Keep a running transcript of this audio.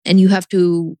and you have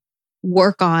to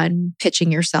work on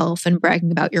pitching yourself and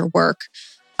bragging about your work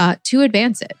to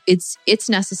advance it. It's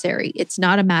necessary. It's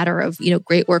not a matter of,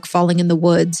 great work falling in the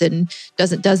woods and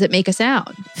does it make a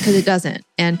sound? Because it doesn't.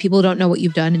 And people don't know what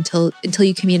you've done until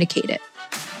you communicate it.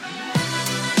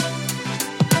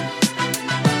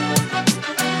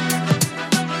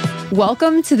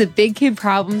 Welcome to the Big Kid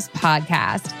Problems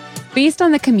podcast, based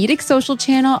on the comedic social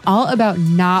channel all about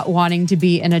not wanting to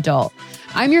be an adult.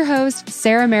 I'm your host,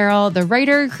 Sarah Merrill, the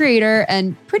writer, creator,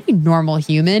 and pretty normal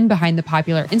human behind the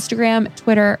popular Instagram,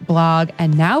 Twitter, blog,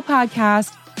 and now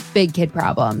podcast, Big Kid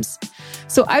Problems.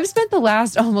 So I've spent the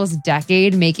last almost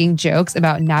decade making jokes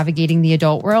about navigating the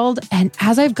adult world. And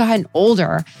as I've gotten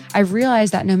older, I've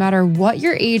realized that no matter what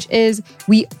your age is,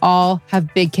 we all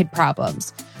have big kid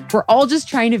problems. We're all just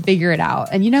trying to figure it out.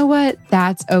 And you know what?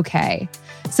 That's okay.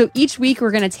 So each week,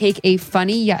 we're going to take a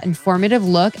funny yet informative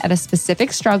look at a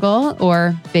specific struggle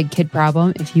or big kid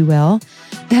problem, if you will.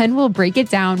 Then we'll break it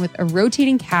down with a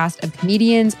rotating cast of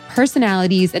comedians,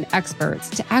 personalities, and experts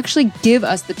to actually give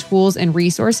us the tools and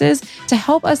resources to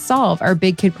help us solve our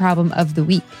big kid problem of the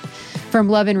week. From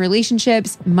love and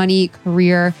relationships, money,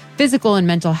 career, physical and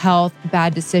mental health,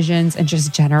 bad decisions, and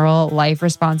just general life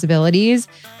responsibilities,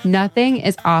 nothing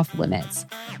is off limits.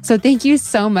 So thank you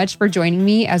so much for joining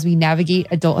me as we navigate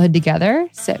adulthood together.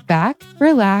 Sit back,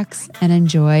 relax, and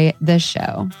enjoy the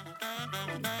show.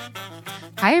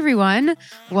 Hi, everyone.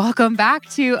 Welcome back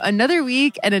to another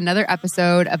week and another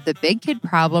episode of the Big Kid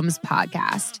Problems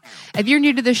podcast. If you're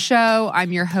new to the show,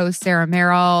 I'm your host, Sarah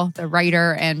Merrill, the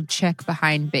writer and chick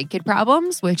behind Big Kid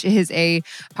Problems, which is a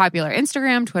popular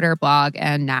Instagram, Twitter, blog,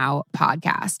 and now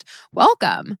podcast.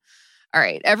 Welcome. All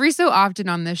right. Every so often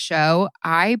on this show,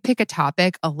 I pick a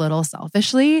topic a little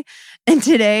selfishly, and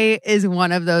today is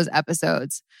one of those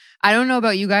episodes. I don't know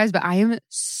about you guys, but I am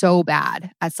so bad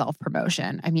at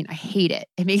self-promotion. I mean, I hate it.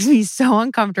 It makes me so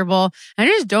uncomfortable. And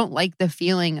I just don't like the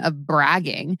feeling of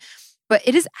bragging. But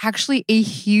it is actually a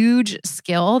huge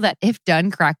skill that, if done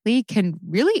correctly, can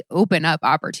really open up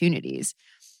opportunities.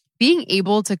 Being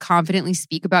able to confidently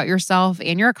speak about yourself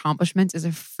and your accomplishments is a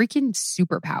freaking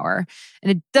superpower,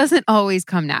 and it doesn't always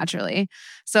come naturally.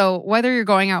 So whether you're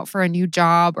going out for a new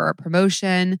job or a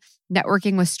promotion,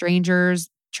 networking with strangers,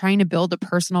 trying to build a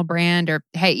personal brand, or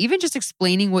hey, even just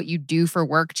explaining what you do for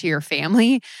work to your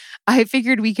family, I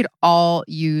figured we could all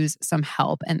use some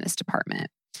help in this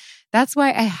department. That's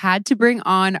why I had to bring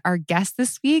on our guest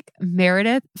this week,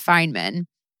 Meredith Fineman.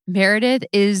 Meredith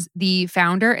is the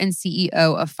founder and CEO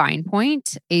of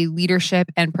FinePoint, a leadership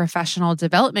and professional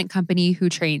development company who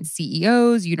trains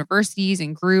CEOs, universities,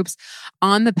 and groups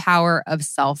on the power of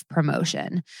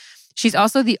self-promotion. She's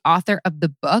also the author of the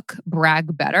book,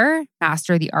 Brag Better,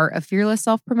 Master the Art of Fearless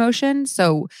Self-Promotion.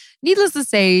 So needless to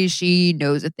say, she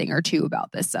knows a thing or two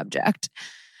about this subject.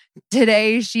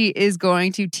 Today, she is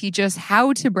going to teach us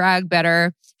how to brag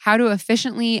better, how to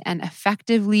efficiently and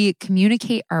effectively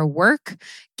communicate our work,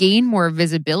 gain more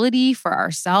visibility for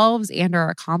ourselves and our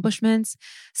accomplishments,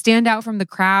 stand out from the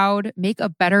crowd, make a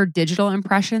better digital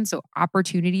impression so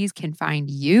opportunities can find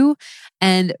you,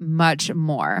 and much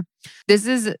more. This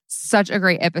is such a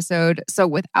great episode. So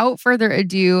without further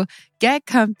ado, get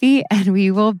comfy and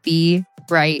we will be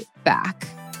right back.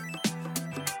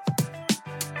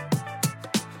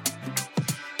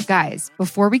 Guys,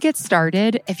 before we get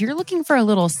started, if you're looking for a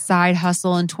little side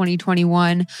hustle in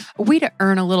 2021, a way to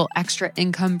earn a little extra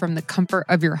income from the comfort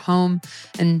of your home,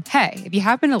 and hey, if you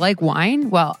happen to like wine,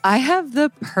 well, I have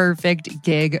the perfect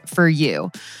gig for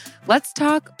you. Let's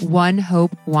talk One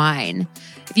Hope Wine.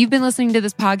 If you've been listening to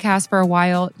this podcast for a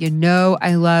while, you know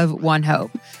I love One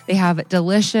Hope. They have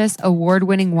delicious,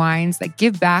 award-winning wines that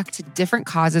give back to different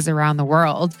causes around the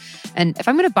world. And if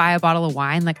I'm going to buy a bottle of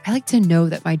wine, I like to know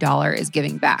that my dollar is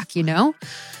giving back, you know?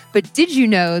 But did you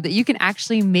know that you can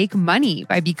actually make money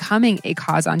by becoming a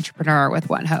cause entrepreneur with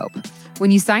One Hope? When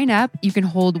you sign up, you can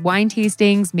hold wine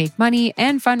tastings, make money,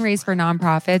 and fundraise for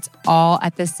nonprofits all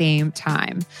at the same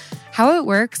time. How it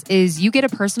works is you get a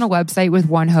personal website with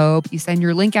One Hope. You send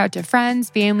your link out to friends,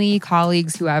 family,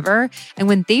 colleagues, whoever. And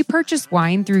when they purchase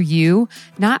wine through you,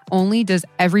 not only does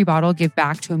every bottle give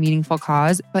back to a meaningful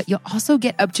cause, but you'll also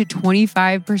get up to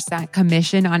 25%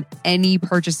 commission on any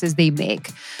purchases they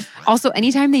make. Also,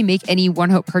 anytime they make any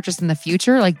One Hope purchase in the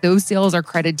future, those sales are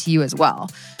credited to you as well.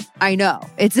 I know.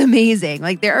 It's amazing.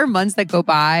 There are months that go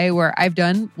by where I've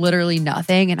done literally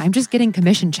nothing and I'm just getting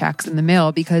commission checks in the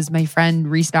mail because my friend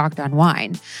restocked on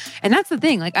wine. And that's the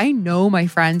thing. I know my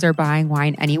friends are buying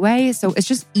wine anyway, so it's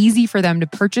just easy for them to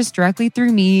purchase directly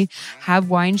through me,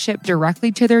 have wine shipped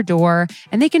directly to their door,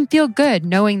 and they can feel good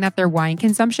knowing that their wine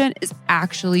consumption is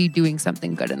actually doing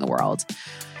something good in the world.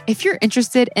 If you're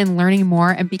interested in learning more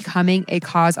and becoming a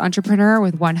cause entrepreneur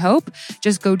with One Hope,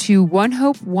 just go to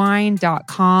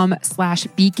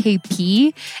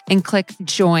onehopewine.com/BKP and click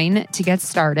join to get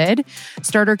started.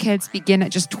 Starter kits begin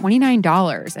at just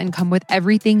 $29 and come with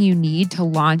everything you need to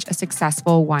launch a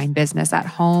successful wine business at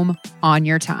home on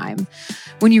your time.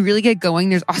 When you really get going,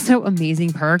 there's also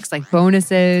amazing perks like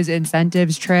bonuses,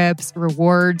 incentives, trips,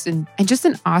 rewards, and just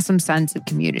an awesome sense of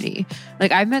community.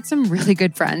 Like I've met some really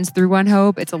good friends through One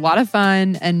Hope. It's a lot of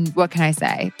fun. And what can I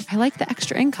say? I like the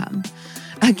extra income.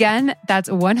 Again, that's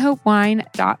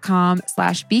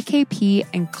onehopewine.com/BKP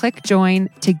and click join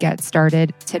to get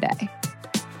started today.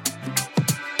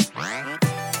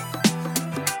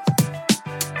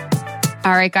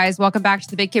 All right, guys, welcome back to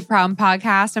the Big Kid Problem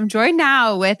Podcast. I'm joined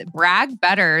now with Brag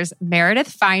Better's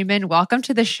Meredith Fineman. Welcome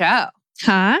to the show.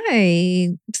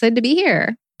 Hi, excited to be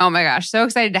here. Oh my gosh, so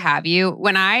excited to have you.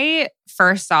 When I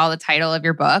first saw the title of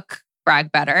your book,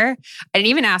 Brag Better, I didn't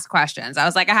even ask questions. I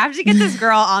was like, I have to get this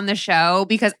girl on the show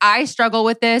because I struggle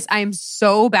with this. I am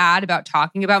so bad about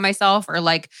talking about myself or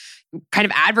like kind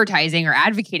of advertising or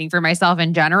advocating for myself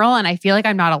in general. And I feel like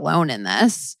I'm not alone in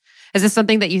this. Is this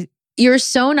something that You're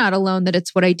so not alone that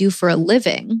it's what I do for a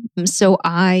living. So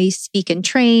I speak and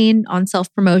train on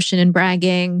self-promotion and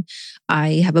bragging.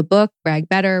 I have a book, Brag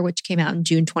Better, which came out in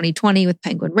June 2020 with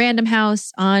Penguin Random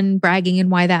House on bragging and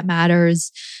why that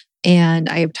matters. And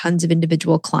I have tons of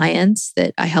individual clients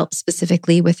that I help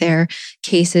specifically with their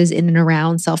cases in and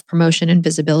around self-promotion and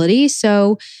visibility.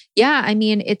 So yeah, I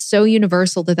mean, it's so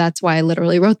universal that that's why I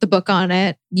literally wrote the book on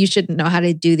it. You shouldn't know how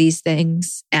to do these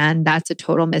things. And that's a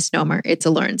total misnomer. It's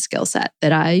a learned skill set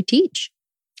that I teach.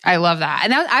 I love that.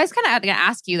 And I was kind of going to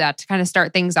ask you that to kind of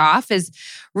start things off is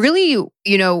really,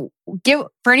 give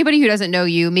for anybody who doesn't know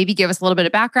you, maybe give us a little bit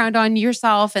of background on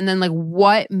yourself and then like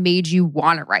what made you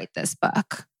want to write this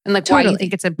book? And like, why do you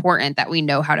think it's important that we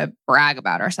know how to brag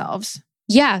about ourselves?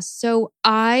 Yeah. So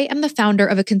I am the founder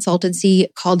of a consultancy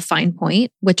called Fine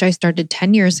Point, which I started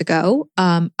 10 years ago.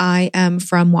 I am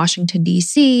from Washington,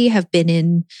 D.C., have been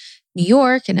in New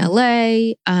York and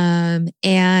LA.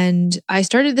 And I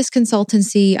started this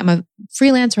consultancy. I'm a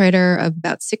freelance writer of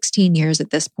about 16 years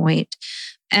at this point.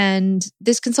 And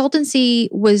this consultancy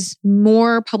was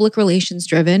more public relations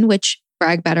driven, which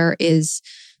Brag Better is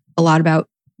a lot about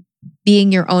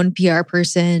being your own PR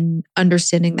person,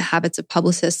 understanding the habits of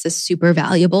publicists is super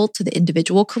valuable to the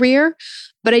individual career.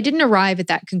 But I didn't arrive at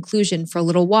that conclusion for a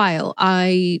little while.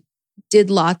 I did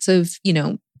lots of,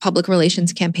 public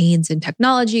relations campaigns in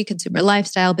technology, consumer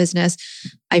lifestyle business.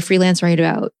 I freelance write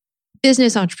about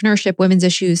business, entrepreneurship, women's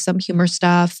issues, some humor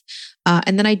stuff.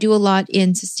 And then I do a lot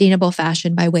in sustainable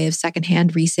fashion by way of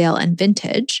secondhand resale and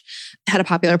vintage. I had a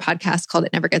popular podcast called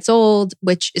It Never Gets Old,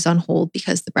 which is on hold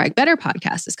because the Brag Better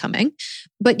podcast is coming.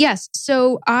 But yes,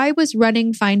 so I was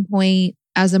running Fine Point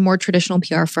as a more traditional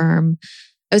PR firm.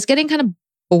 I was getting kind of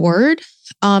bored.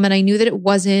 And I knew that it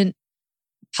wasn't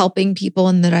helping people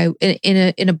and that I,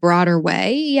 in a broader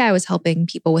way, yeah, I was helping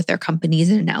people with their companies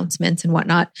and announcements and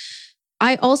whatnot.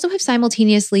 I also have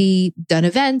simultaneously done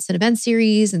events and event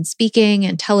series and speaking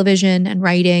and television and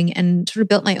writing and sort of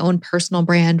built my own personal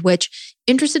brand, which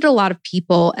interested a lot of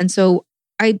people. And so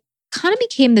I kind of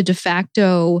became the de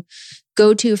facto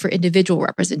go-to for individual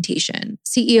representation,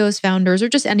 CEOs, founders, or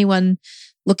just anyone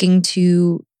looking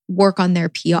to work on their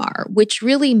PR, which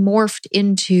really morphed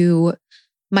into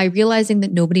my realizing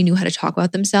that nobody knew how to talk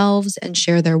about themselves and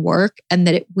share their work, and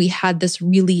that we had this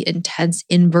really intense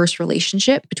inverse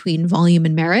relationship between volume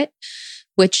and merit,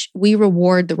 which we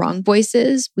reward the wrong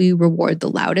voices. We reward the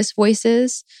loudest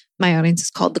voices. My audience is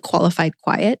called the qualified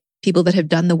quiet, people that have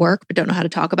done the work but don't know how to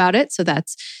talk about it. So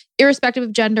that's irrespective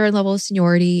of gender and level of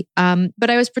seniority. But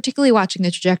I was particularly watching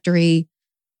the trajectory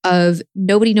of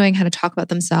nobody knowing how to talk about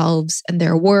themselves and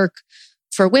their work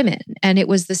for women. And it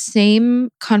was the same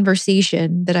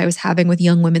conversation that I was having with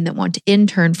young women that want to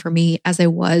intern for me as I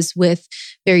was with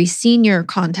very senior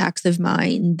contacts of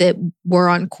mine that were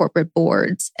on corporate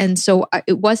boards. And so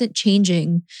it wasn't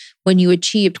changing when you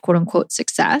achieved quote unquote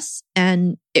success.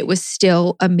 And it was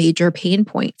still a major pain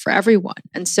point for everyone.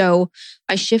 And so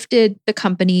I shifted the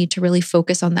company to really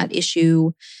focus on that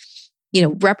issue,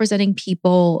 representing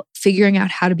people, figuring out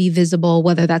how to be visible,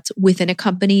 whether that's within a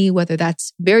company, whether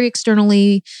that's very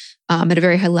externally, at a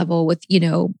very high level with,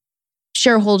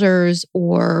 shareholders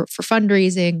or for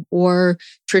fundraising or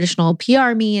traditional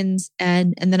PR means.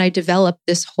 And then I developed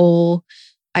this whole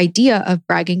idea of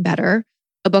Bragging Better,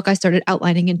 a book I started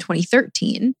outlining in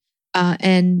 2013.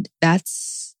 And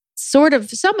that's sort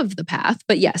of some of the path.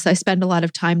 But yes, I spend a lot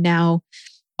of time now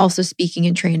also speaking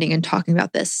and training and talking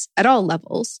about this at all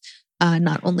levels.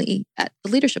 Not only at the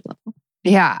leadership level.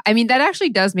 Yeah. I mean, that actually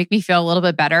does make me feel a little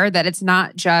bit better that it's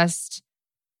not just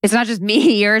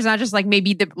me, or it's not just like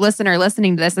maybe the listener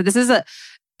listening to this. That this is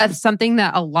something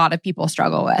that a lot of people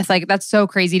struggle with. Like, that's so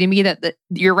crazy to me that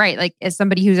you're right. Like, as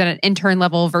somebody who's at an intern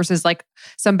level versus like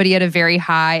somebody at a very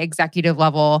high executive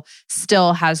level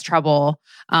still has trouble,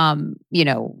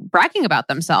 bragging about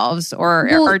themselves or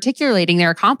articulating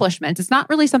their accomplishments. It's not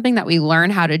really something that we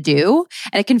learn how to do.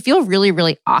 And it can feel really,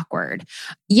 really awkward.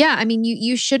 Yeah. I mean,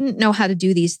 you shouldn't know how to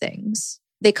do these things.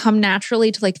 They come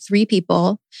naturally to like 3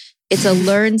 people. It's a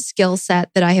learned skill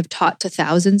set that I have taught to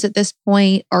thousands at this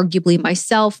point, arguably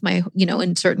myself,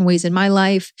 in certain ways in my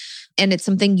life. And it's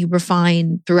something you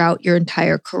refine throughout your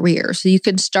entire career. So you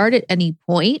can start at any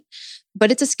point,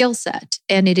 but it's a skill set.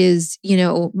 And it is,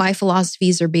 my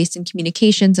philosophies are based in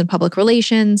communications and public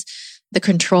relations, the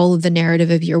control of the narrative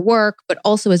of your work. But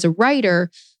also as a writer,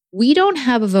 we don't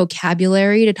have a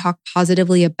vocabulary to talk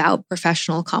positively about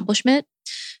professional accomplishment.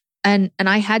 And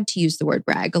I had to use the word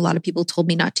brag. A lot of people told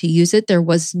me not to use it. There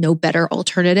was no better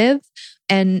alternative.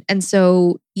 And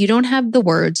so you don't have the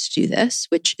words to do this,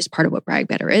 which is part of what Brag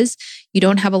Better is. You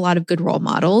don't have a lot of good role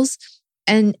models.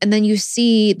 And then you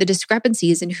see the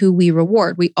discrepancies in who we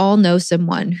reward. We all know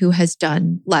someone who has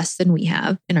done less than we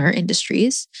have in our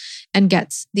industries and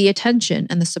gets the attention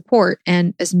and the support.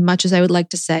 And as much as I would like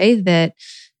to say that,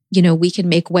 we can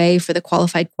make way for the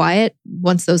qualified quiet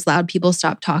once those loud people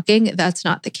stop talking, that's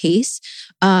not the case.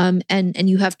 And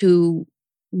you have to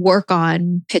work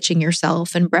on pitching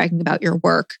yourself and bragging about your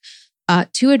work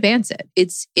to advance it.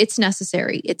 It's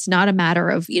necessary. It's not a matter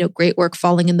of, great work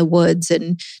falling in the woods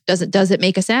and does it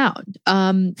make a sound?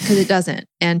 Because it doesn't.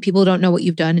 And people don't know what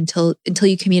you've done until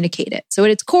you communicate it. So at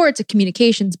its core, it's a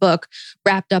communications book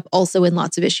wrapped up also in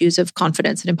lots of issues of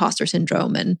confidence and imposter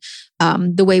syndrome and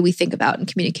the way we think about and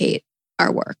communicate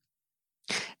our work.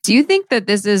 Do you think that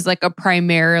this is like a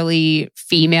primarily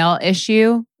female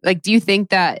issue? Like, do you think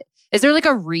that, is there like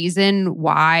a reason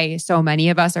why so many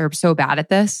of us are so bad at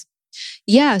this?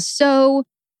 Yeah. So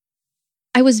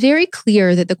I was very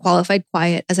clear that the qualified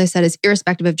quiet, as I said, is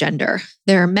irrespective of gender.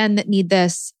 There are men that need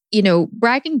this.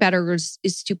 Bragging better is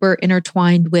super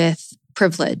intertwined with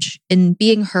privilege and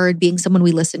being heard, being someone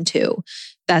we listen to.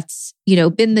 That's,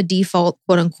 been the default,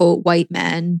 quote unquote, white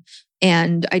men.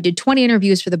 And I did 20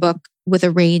 interviews for the book with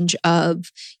a range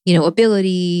of,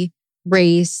 ability,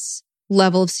 race,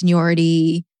 level of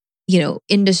seniority,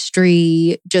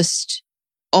 industry, just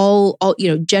all,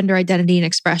 gender identity and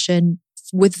expression,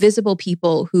 with visible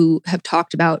people who have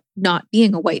talked about not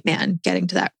being a white man, getting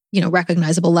to that,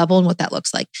 recognizable level and what that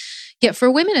looks like. Yet for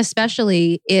women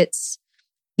especially, it's,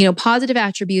 positive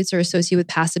attributes are associated with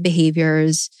passive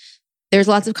behaviors. There's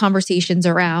lots of conversations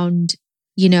around,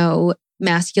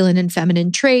 masculine and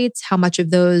feminine traits, how much of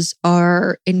those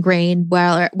are ingrained,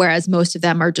 whereas most of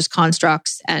them are just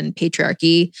constructs and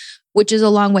patriarchy, which is a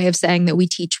long way of saying that we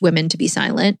teach women to be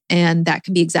silent. And that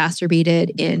can be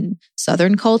exacerbated in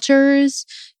Southern cultures.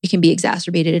 It can be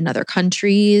exacerbated in other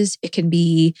countries. It can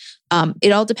be,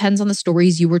 it all depends on the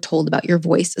stories you were told about your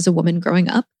voice as a woman growing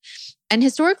up. And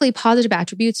historically, positive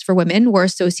attributes for women were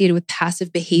associated with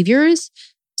passive behaviors,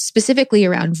 specifically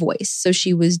around voice. So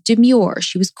she was demure,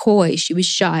 she was coy, she was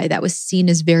shy. That was seen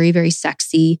as very, very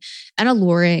sexy and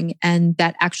alluring. And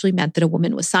that actually meant that a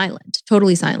woman was silent,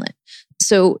 totally silent.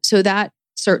 So that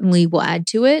certainly will add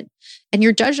to it. And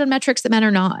you're judged on metrics that men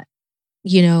are not.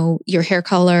 Your hair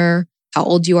color, how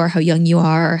old you are, how young you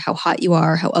are, how hot you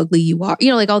are, how ugly you are,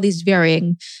 like all these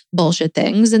varying bullshit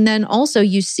things. And then also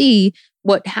you see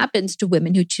what happens to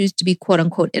women who choose to be quote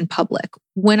unquote in public.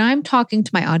 When I'm talking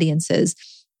to my audiences,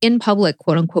 in public,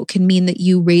 quote unquote, can mean that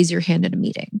you raise your hand at a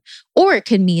meeting, or it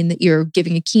can mean that you're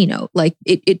giving a keynote. Like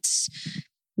it's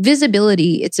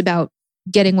visibility. It's about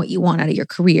getting what you want out of your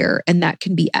career. And that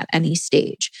can be at any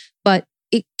stage, but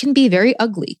it can be very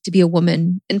ugly to be a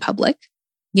woman in public.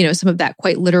 Some of that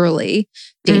quite literally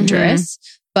dangerous,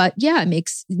 but yeah, it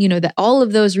makes, that all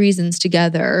of those reasons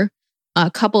together,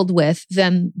 coupled with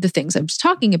then the things I'm just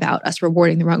talking about, us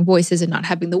rewarding the wrong voices and not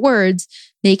having the words,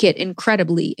 make it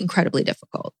incredibly, incredibly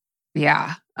difficult.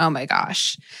 Yeah. Oh my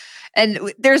gosh.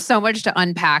 And there's so much to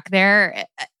unpack there.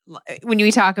 When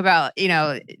we talk about,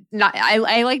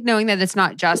 I like knowing that it's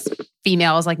not just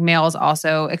females, like males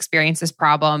also experience this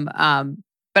problem.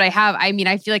 But I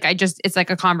feel like it's like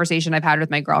a conversation I've had with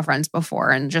my girlfriends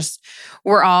before, and just,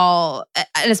 we're all,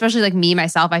 and especially like me,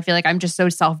 myself, I feel like I'm just so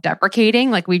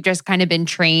self-deprecating. Like we've just kind of been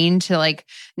trained to like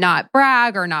not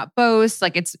brag or not boast.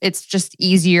 Like it's just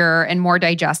easier and more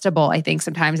digestible, I think,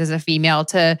 sometimes as a female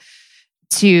to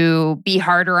to be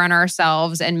harder on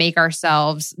ourselves and make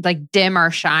ourselves like dim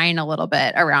our shine a little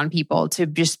bit around people to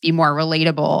just be more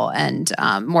relatable and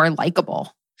more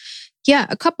likable? Yeah,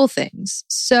 a couple things.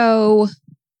 So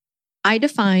I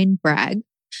define brag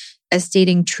as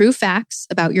stating true facts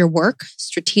about your work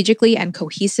strategically and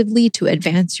cohesively to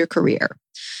advance your career.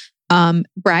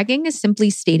 Bragging is simply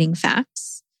stating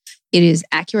facts. It is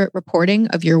accurate reporting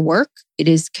of your work. It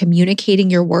is communicating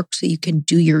your work so you can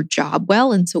do your job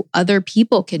well and so other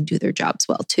people can do their jobs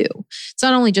well too. It's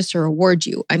not only just to reward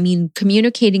you. I mean,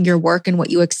 communicating your work and what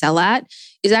you excel at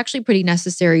is actually pretty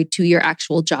necessary to your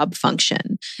actual job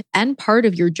function and part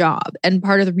of your job and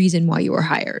part of the reason why you were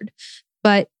hired.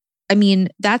 But I mean,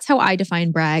 that's how I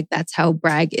define brag. That's how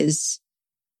brag is.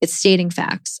 It's stating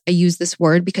facts. I use this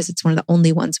word because it's one of the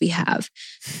only ones we have.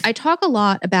 I talk a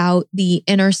lot about the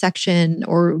intersection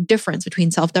or difference between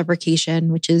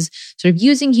self-deprecation, which is sort of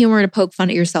using humor to poke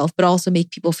fun at yourself, but also make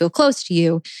people feel close to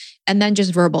you, and then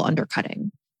just verbal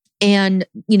undercutting. And,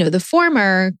 the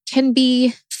former can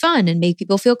be fun and make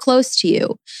people feel close to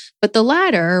you. But the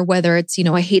latter, whether it's,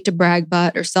 I hate to brag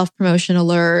but or self-promotion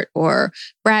alert or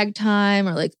brag time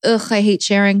or like, ugh, I hate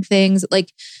sharing things,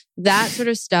 like that sort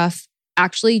of stuff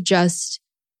actually just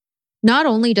not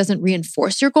only doesn't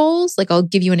reinforce your goals, like I'll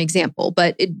give you an example,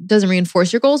 but it doesn't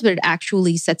reinforce your goals, but it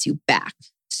actually sets you back.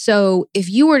 So if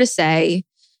you were to say,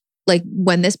 like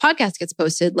when this podcast gets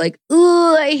posted, like,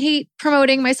 oh, I hate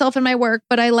promoting myself and my work,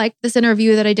 but I like this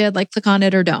interview that I did, like click on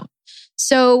it or don't.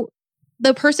 So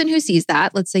the person who sees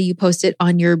that, let's say you post it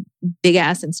on your big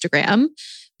ass Instagram,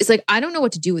 is like, I don't know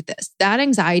what to do with this. That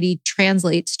anxiety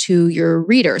translates to your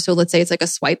reader. So let's say it's like a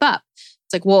swipe up.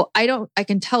 It's like, well, I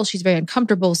can tell she's very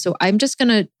uncomfortable. So I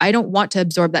don't want to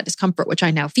absorb that discomfort, which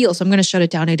I now feel. So I'm going to shut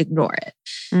it down and ignore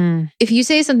it. If you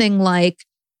say something like,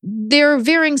 there are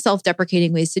varying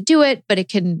self-deprecating ways to do it, but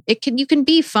you can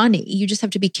be funny. You just have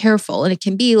to be careful. And it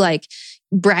can be like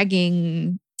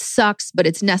bragging sucks, but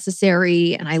it's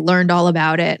necessary. And I learned all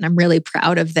about it. And I'm really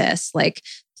proud of this. Like,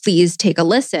 please take a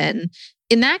listen.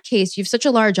 In that case, you have such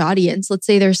a large audience. Let's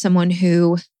say there's someone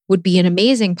who would be an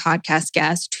amazing podcast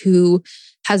guest who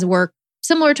has work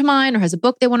similar to mine or has a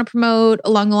book they want to promote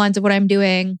along the lines of what I'm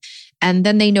doing. And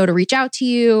then they know to reach out to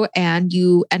you and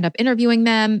you end up interviewing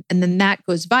them. And then that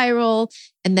goes viral.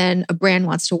 And then a brand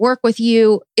wants to work with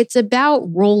you. It's about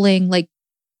rolling, like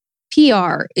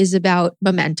PR is about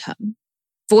momentum,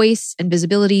 voice and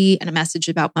visibility and a message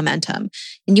about momentum.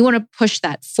 And you want to push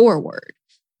that forward.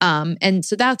 And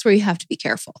so that's where you have to be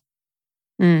careful.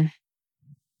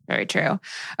 Very true.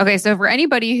 Okay. So for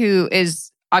anybody who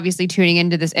is obviously tuning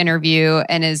into this interview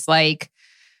and is like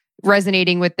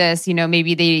resonating with this,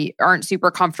 maybe they aren't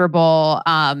super comfortable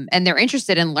and they're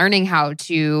interested in learning how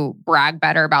to brag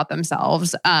better about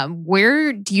themselves,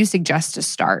 where do you suggest to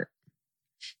start?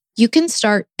 You can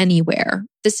start anywhere.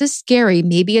 This is scary.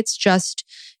 Maybe it's just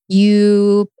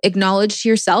you acknowledge to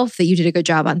yourself that you did a good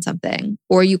job on something,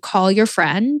 or you call your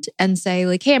friend and say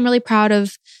like, hey, I'm really proud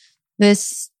of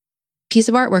this piece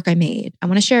of artwork I made. I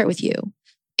want to share it with you.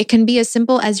 It can be as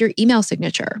simple as your email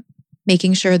signature,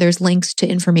 making sure there's links to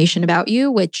information about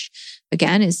you, which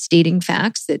again is stating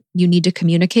facts that you need to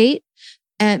communicate.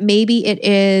 And maybe it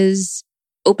is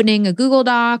opening a Google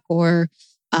Doc or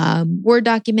Word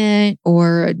document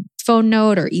or a phone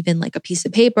note or even like a piece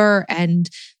of paper and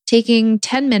taking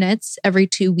 10 minutes every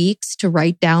 2 weeks to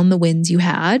write down the wins you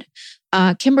had.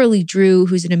 Kimberly Drew,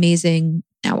 who's an amazing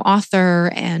now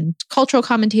author and cultural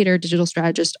commentator, digital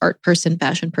strategist, art person,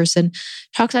 fashion person,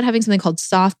 talks about having something called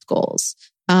soft goals,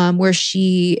 where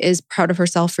she is proud of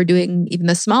herself for doing even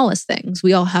the smallest things.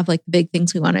 We all have like the big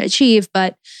things we want to achieve,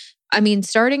 but I mean,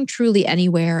 starting truly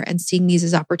anywhere and seeing these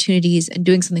as opportunities and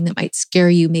doing something that might scare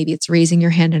you. Maybe it's raising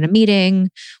your hand in a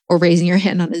meeting or raising your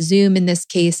hand on a Zoom in this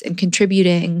case and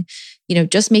contributing,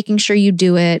 just making sure you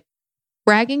do it.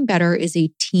 Bragging better is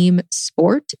a team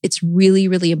sport. It's really,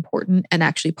 really important and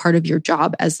actually part of your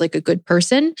job as like a good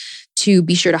person to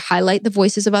be sure to highlight the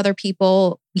voices of other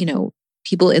people,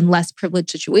 people in less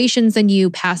privileged situations than you,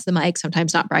 pass the mic,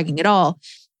 sometimes not bragging at all.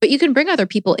 But you can bring other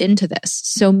people into this.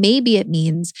 So maybe it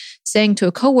means saying to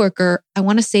a coworker, I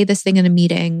want to say this thing in a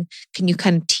meeting. Can you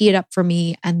kind of tee it up for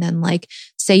me? And then like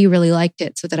say you really liked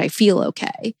it so that I feel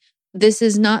okay. This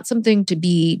is not something to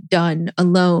be done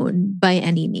alone by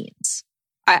any means.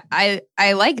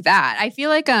 I like that. I feel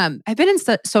like I've been in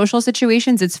social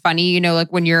situations. It's funny,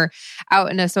 like when you're out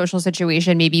in a social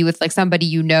situation, maybe with like somebody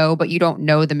but you don't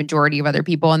know the majority of other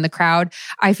people in the crowd.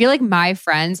 I feel like my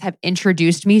friends have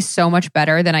introduced me so much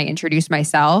better than I introduced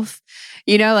myself.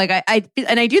 Like I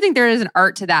do think there is an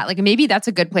art to that. Like maybe that's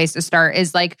a good place to start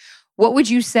is like what would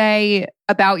you say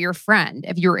about your friend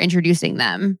if you were introducing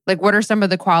them? Like, what are some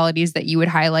of the qualities that you would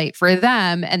highlight for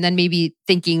them? And then maybe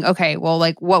thinking, okay, well,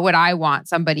 like, what would I want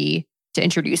somebody to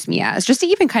introduce me as? Just to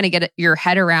even kind of get your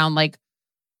head around, like,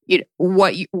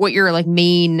 what your like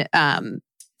main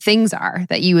things are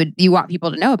that you want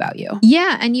people to know about you.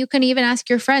 Yeah. And you can even ask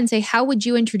your friend, say, how would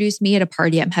you introduce me at a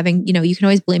party? I'm having, you can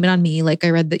always blame it on me. Like I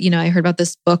read that, I heard about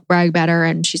this book, Brag Better.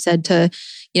 And she said to,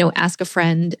 ask a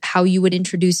friend how you would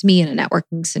introduce me in a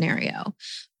networking scenario.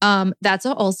 That's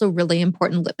also really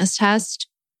important litmus test.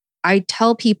 I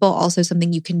tell people also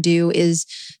something you can do is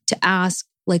to ask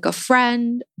like a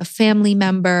friend, a family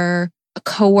member, a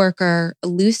coworker, a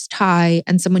loose tie,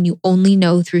 and someone you only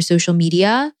know through social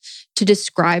media to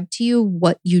describe to you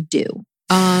what you do.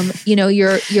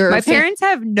 My parents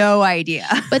have no idea.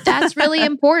 But that's really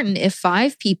important. If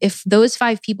those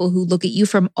 5 people who look at you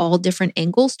from all different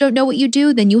angles don't know what you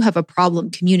do, then you have a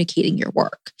problem communicating your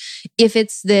work. If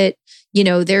it's that,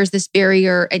 there's this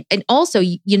barrier and also,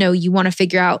 you want to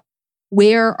figure out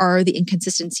where are the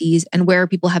inconsistencies and where are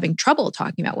people having trouble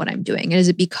talking about what I'm doing? And is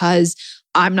it because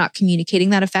I'm not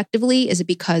communicating that effectively? Is it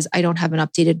because I don't have an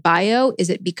updated bio? Is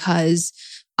it because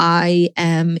I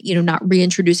am, not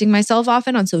reintroducing myself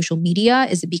often on social media?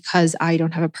 Is it because I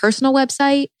don't have a personal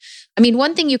website? I mean,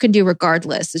 one thing you can do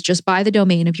regardless is just buy the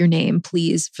domain of your name,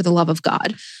 please, for the love of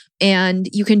God. And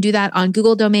you can do that on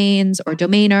Google Domains or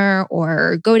Domainer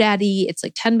or GoDaddy. It's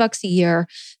like $10 a year.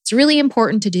 It's really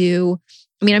important to do.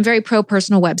 I mean, I'm very pro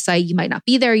personal website. You might not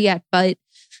be there yet, but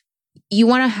you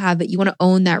want to have it. You want to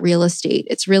own that real estate.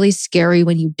 It's really scary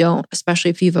when you don't,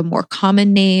 especially if you have a more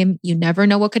common name. You never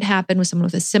know what could happen with someone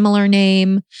with a similar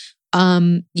name.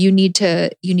 You need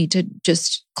to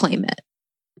just claim it.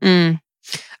 And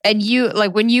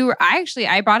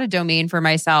I bought a domain for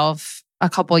myself a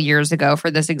couple years ago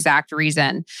for this exact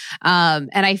reason. And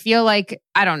I feel like,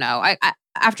 I don't know,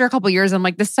 after a couple of years, I'm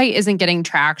like, this site isn't getting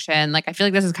traction. Like, I feel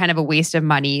like this is kind of a waste of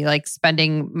money, like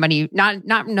spending money,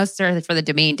 not necessarily for the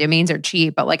domain. Domains are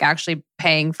cheap, but like actually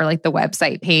paying for like the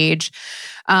website page.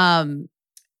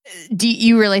 Do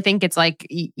you really think it's like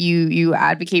you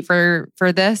advocate for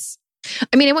this?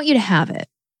 I mean, I want you to have it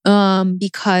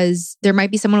because there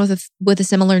might be someone with a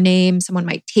similar name. Someone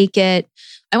might take it.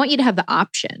 I want you to have the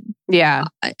option. Yeah.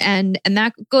 And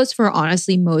that goes for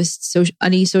honestly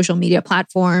any social media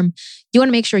platform. You want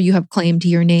to make sure you have claim to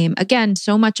your name. Again,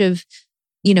 so much of,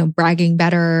 bragging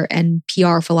better and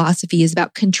PR philosophy is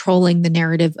about controlling the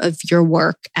narrative of your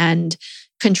work and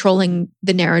controlling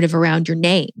the narrative around your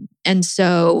name. And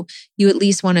so you at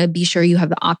least want to be sure you have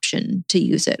the option to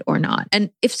use it or not. And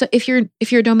if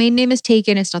your domain name is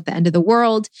taken, it's not the end of the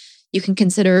world. You can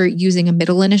consider using a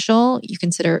middle initial. You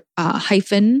consider a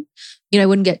hyphen. I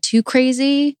wouldn't get too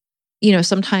crazy.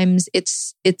 Sometimes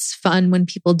it's fun when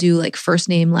people do like first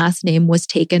name, last name was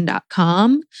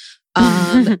taken.com.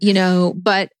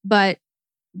 But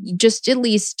just at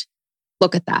least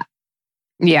look at that.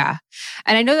 Yeah.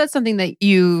 And I know that's something that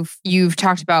you've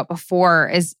talked about before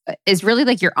is really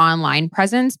like your online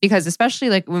presence, because especially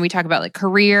like when we talk about like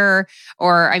career,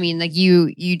 or I mean, like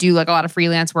you do like a lot of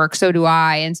freelance work, so do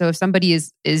I. And so if somebody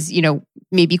is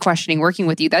maybe questioning working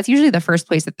with you, that's usually the first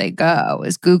place that they go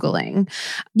is Googling.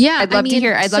 Yeah. I'd love to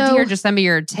hear just some of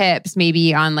your tips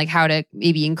maybe on like how to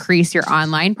maybe increase your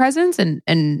online presence and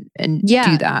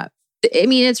do that. I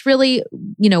mean, it's really,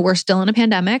 we're still in a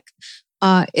pandemic.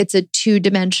 It's a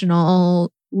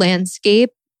 2-dimensional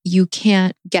landscape. You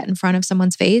can't get in front of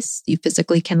someone's face. You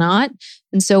physically cannot.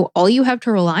 And so all you have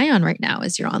to rely on right now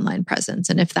is your online presence.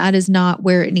 And if that is not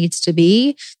where it needs to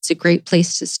be, it's a great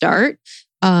place to start.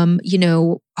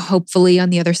 Hopefully on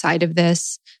the other side of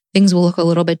this, things will look a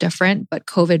little bit different, but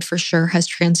COVID for sure has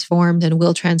transformed and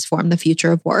will transform the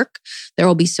future of work. There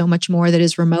will be so much more that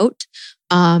is remote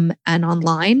and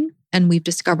online. And we've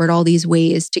discovered all these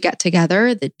ways to get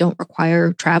together that don't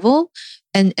require travel.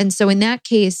 And so in that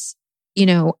case,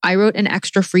 I wrote an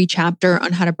extra free chapter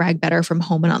on how to brag better from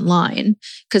home and online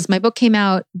because my book came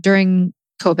out during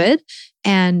COVID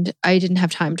and I didn't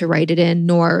have time to write it in,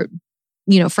 nor,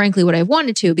 frankly, what I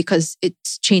wanted to because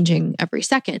it's changing every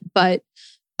second. But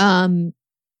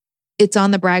it's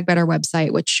on the Brag Better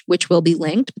website, which will be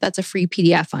linked. But that's a free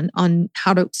PDF on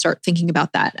how to start thinking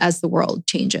about that as the world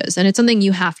changes. And it's something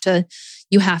you have to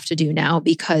do now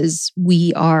because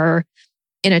we are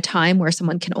in a time where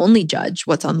someone can only judge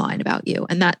what's online about you,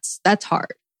 and that's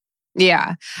hard.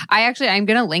 Yeah. I'm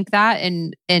going to link that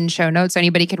in show notes so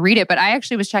anybody could read it. But I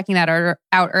actually was checking that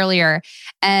out earlier,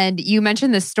 and you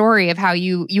mentioned the story of how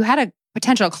you had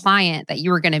potential client that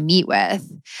you were going to meet with,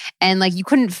 and like you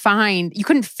couldn't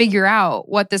figure out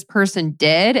what this person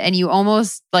did, and you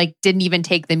almost like didn't even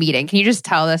take the meeting. Can you just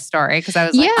tell this story? Because I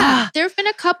was like, there have been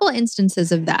a couple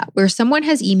instances of that where someone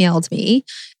has emailed me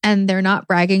and they're not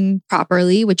bragging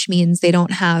properly, which means they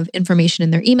don't have information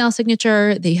in their email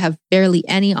signature. They have barely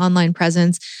any online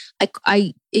presence.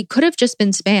 It could have just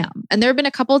been spam. And there have been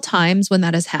a couple of times when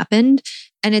that has happened.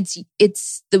 And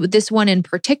this one in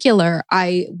particular,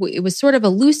 it was sort of a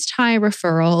loose tie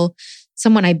referral,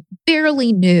 someone I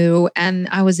barely knew. And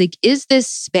I was like, is this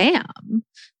spam?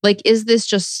 Like, is this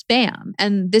just spam?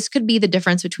 And this could be the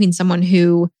difference between someone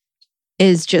who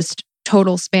is just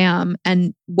total spam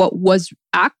and what was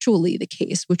actually the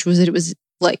case, which was that it was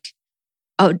like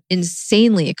an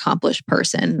insanely accomplished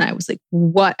person. And I was like,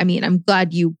 what? I mean, I'm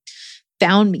glad you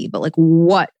found me, but like,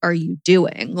 what are you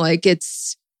doing? Like,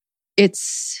 it's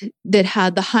that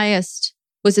had the highest,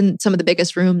 was in some of the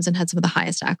biggest rooms and had some of the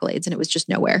highest accolades, and it was just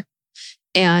nowhere.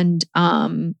 And,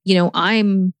 I'm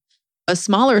a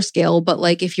smaller scale, but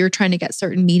like if you're trying to get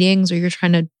certain meetings or you're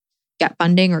trying to get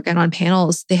funding or get on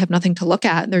panels, they have nothing to look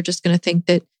at. And they're just going to think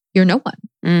that you're no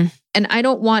one. And I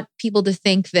don't want people to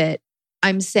think that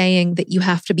I'm saying that you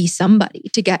have to be somebody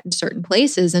to get in certain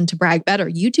places and to brag better.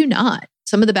 You do not.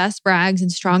 Some of the best brags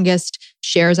and strongest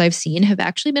shares I've seen have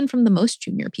actually been from the most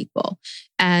junior people.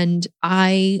 And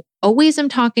I always am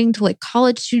talking to like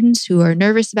college students who are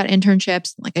nervous about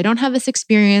internships. Like, I don't have this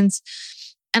experience.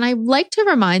 And I like to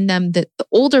remind them that the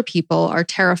older people are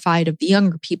terrified of the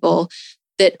younger people,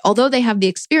 that although they have the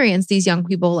experience, these young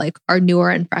people like are newer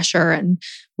and fresher and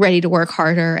ready to work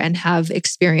harder and have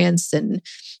experience, and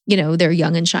they're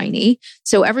young and shiny.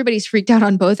 So everybody's freaked out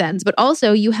on both ends. But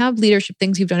also you have leadership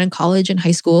things you've done in college and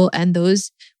high school, and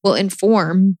those will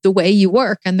inform the way you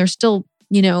work. And there's still,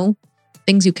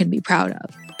 things you can be proud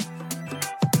of.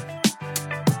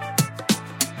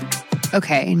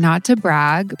 Okay, not to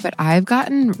brag, but I've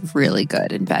gotten really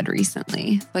good in bed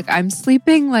recently. Like, I'm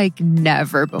sleeping like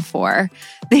never before,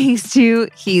 thanks to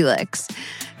Helix.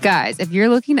 Guys, if you're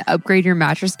looking to upgrade your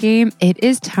mattress game, it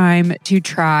is time to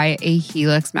try a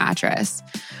Helix mattress.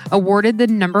 Awarded the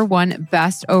 #1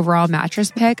 best overall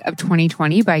mattress pick of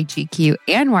 2020 by GQ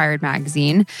and Wired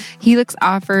Magazine, Helix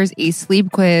offers a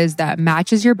sleep quiz that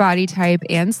matches your body type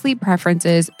and sleep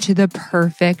preferences to the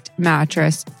perfect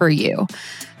mattress for you.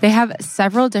 They have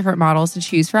several different models to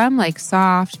choose from, like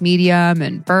soft, medium,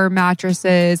 and firm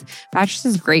mattresses.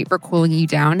 Mattresses great for cooling you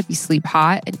down if you sleep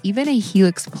hot, and even a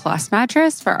Helix Plus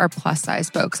mattress for our plus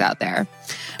size folks out there.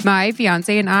 My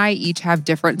fiance and I each have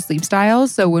different sleep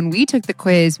styles, so when we took the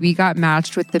quiz, we got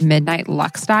matched with the Midnight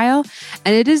Luxe style,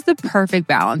 and it is the perfect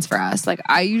balance for us. Like,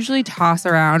 I usually toss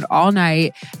around all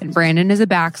night, and Brandon is a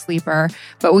back sleeper,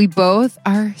 but we both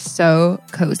are so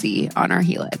cozy on our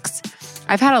Helix.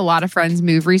 I've had a lot of friends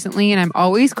move recently, and I'm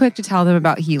always quick to tell them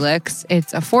about Helix.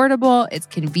 It's affordable, it's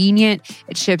convenient,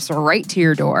 it ships right to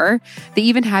your door. They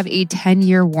even have a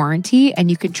 10-year warranty,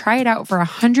 and you can try it out for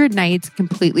 100 nights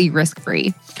completely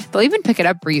risk-free. They'll even pick it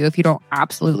up for you if you don't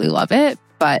absolutely love it,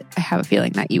 but I have a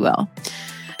feeling that you will.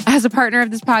 As a partner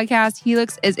of this podcast,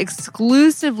 Helix is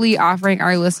exclusively offering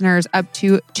our listeners up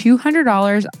to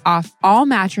 $200 off all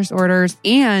mattress orders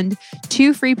and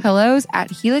 2 free pillows at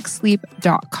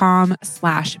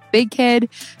helixsleep.com/bigkid.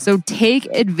 So take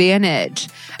advantage.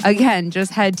 Again,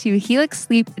 just head to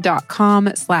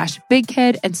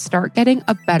helixsleep.com/bigkid and start getting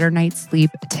a better night's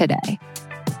sleep today.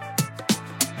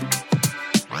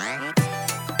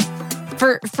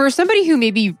 For somebody who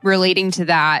may be relating to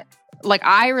that, like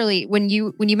when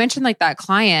you mentioned like that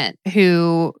client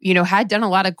who, had done a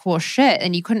lot of cool shit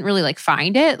and you couldn't really like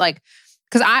find it, like,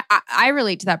 because I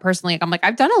relate to that personally. Like, I'm like,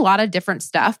 I've done a lot of different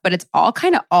stuff, but it's all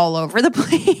kind of all over the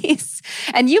place.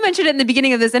 And you mentioned it in the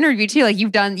beginning of this interview too. Like, you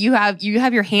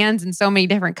have your hands in so many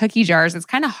different cookie jars. It's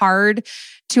kind of hard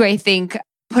to, I think,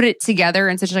 put it together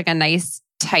in such like a nice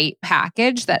tight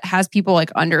package that has people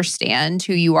like understand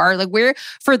who you are. Like, where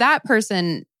for that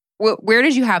person, where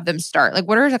did you have them start? Like,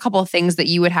 what are a couple of things that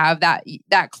you would have that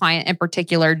client in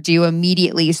particular do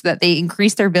immediately so that they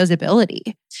increase their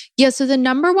visibility? Yeah. So the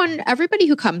 #1, everybody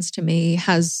who comes to me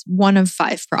has one of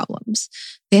 5 problems.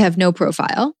 They have no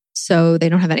profile, so they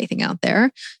don't have anything out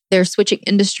there. They're switching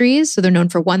industries, so they're known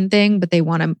for one thing, but they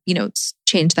want to,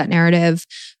 change that narrative.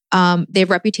 They have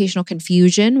reputational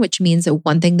confusion, which means that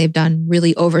one thing they've done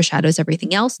really overshadows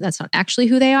everything else. And that's not actually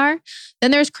who they are.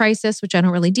 Then there's crisis, which I don't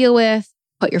really deal with.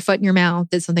 Put your foot in your mouth,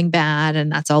 did something bad,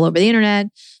 and that's all over the internet.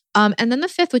 And then the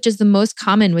 5th, which is the most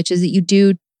common, which is that you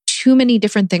do too many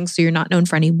different things, so you're not known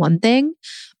for any one thing.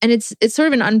 And it's sort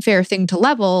of an unfair thing to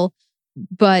level.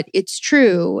 But it's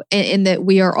true in that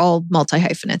we are all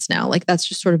multi-hyphenates now. Like that's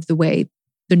just sort of the way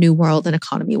the new world and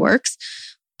economy works.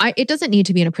 It doesn't need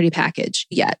to be in a pretty package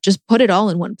yet. Just put it all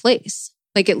in one place.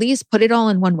 Like at least put it all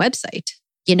in one website,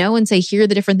 and say, here are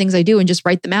the different things I do and just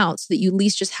write them out so that you at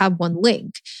least just have one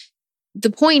link. The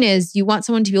point is you want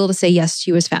someone to be able to say yes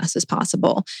to you as fast as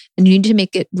possible. And you need to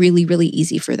make it really, really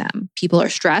easy for them. People are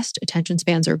stressed. Attention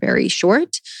spans are very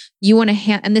short. You want to,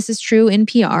 and this is true in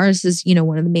PR. This is,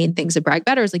 one of the main things of Brag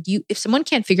Better is like if someone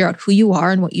can't figure out who you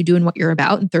are and what you do and what you're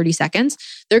about in 30 seconds,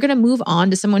 they're going to move on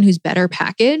to someone who's better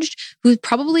packaged, who's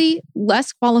probably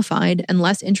less qualified and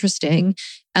less interesting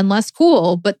and less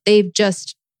cool, but they've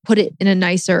just put it in a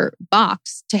nicer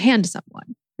box to hand to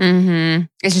someone. Mm-hmm.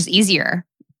 It's just easier.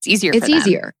 It's easier. It's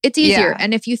easier. It's easier. Yeah.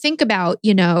 And if you think about,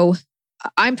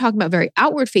 I'm talking about very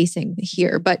outward facing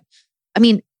here, but I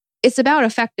mean, it's about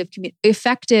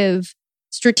effective,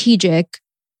 strategic,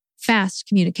 fast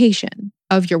communication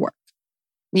of your work.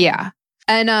 Yeah.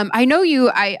 And I know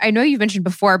you've mentioned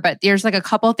before, but there's like a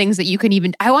couple of things that you can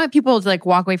I want people to like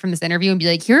walk away from this interview and be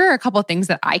like, here are a couple of things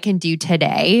that I can do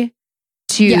today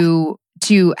to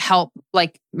help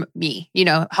like me,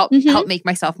 help make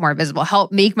myself more visible,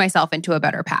 help make myself into a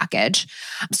better package.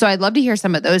 So I'd love to hear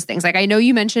some of those things. Like I know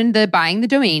you mentioned buying the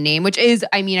domain name, which is,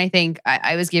 I think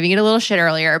I was giving it a little shit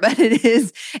earlier, but it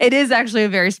is actually a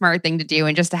very smart thing to do.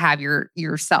 And just to have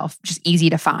yourself just easy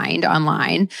to find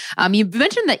online. You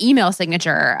mentioned the email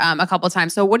signature a couple of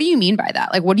times. So what do you mean by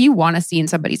that? Like, what do you want to see in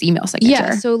somebody's email signature?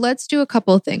 Yeah. So let's do a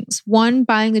couple of things. One,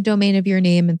 buying the domain of your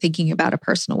name and thinking about a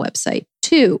personal website.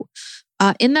 Two,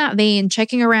 in that vein,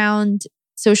 checking around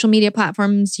social media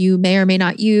platforms you may or may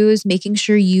not use, making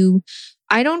sure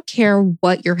I don't care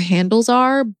what your handles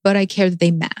are, but I care that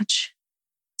they match.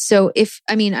 So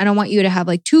I don't want you to have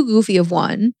like too goofy of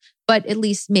one, but at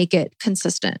least make it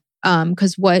consistent.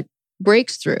 Because what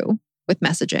breaks through with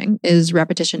messaging is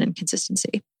repetition and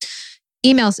consistency.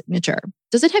 Email signature.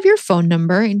 Does it have your phone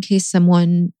number in case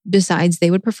someone decides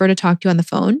they would prefer to talk to you on the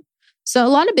phone? So a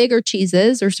lot of bigger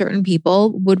cheeses or certain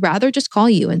people would rather just call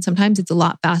you. And sometimes it's a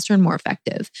lot faster and more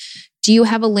effective. Do you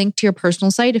have a link to your personal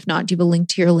site? If not, do you have a link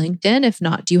to your LinkedIn? If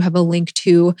not, do you have a link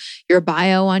to your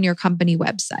bio on your company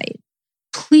website?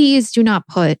 Please do not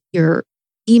put your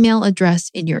email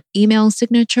address in your email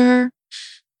signature.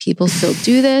 People still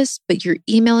do this, but you're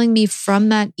emailing me from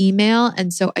that email.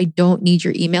 And so I don't need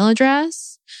your email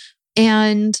address.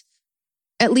 And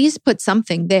at least put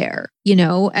something there,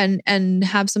 and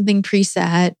have something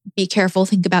preset. Be careful.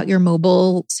 Think about your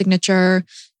mobile signature.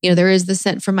 There is the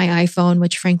sent from my iPhone,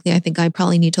 which frankly, I think I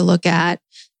probably need to look at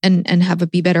and have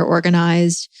it be better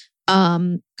organized.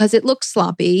 Because it looks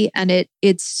sloppy, and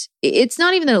it's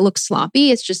not even that it looks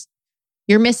sloppy. It's just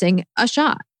you're missing a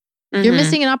shot. Mm-hmm. You're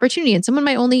missing an opportunity, and someone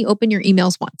might only open your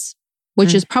emails once,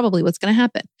 which is probably what's going to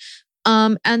happen.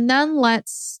 And then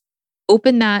let's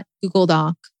open that Google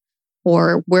Doc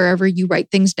or wherever you write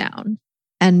things down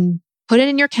and put it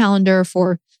in your calendar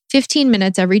for 15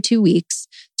 minutes every 2 weeks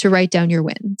to write down your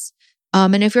wins.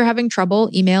 And if you're having trouble,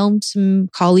 email some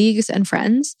colleagues and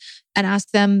friends and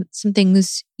ask them some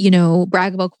things,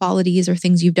 brag about qualities or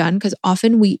things you've done. Because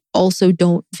often we also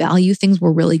don't value things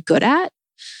we're really good at.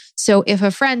 So if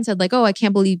a friend said like, oh, I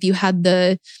can't believe you had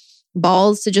the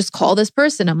balls to just call this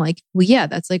person. I'm like, well, yeah,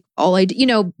 that's like all I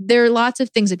do. There are lots of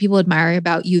things that people admire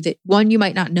about you that one, you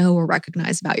might not know or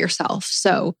recognize about yourself.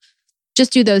 So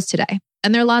just do those today.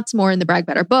 And there are lots more in the Brag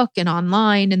Better book and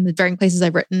online and the varying places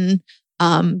I've written.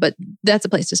 But that's a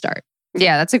place to start.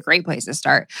 Yeah, that's a great place to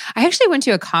start. I actually went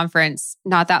to a conference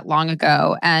not that long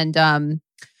ago, and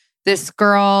this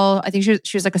girl, I think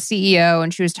she was like a CEO,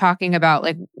 and she was talking about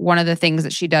like one of the things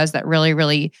that she does that really,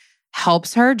 really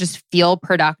helps her just feel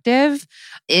productive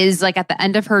is like at the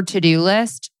end of her to-do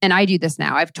list. And I do this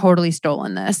now. I've totally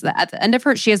stolen this. At the end of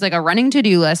she has like a running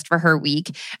to-do list for her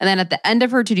week. And then at the end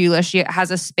of her to-do list, she has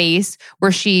a space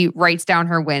where she writes down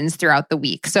her wins throughout the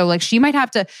week. So like she might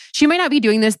not be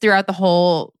doing this throughout the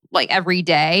whole, like every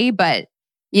day, but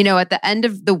at the end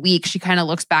of the week, she kind of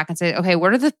looks back and says, okay,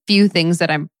 what are the few things that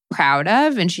I'm proud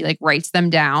of? And she like writes them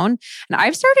down. And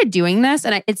I've started doing this,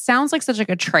 and it sounds like such like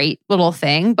a trite little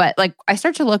thing, but like I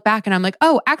start to look back and I'm like,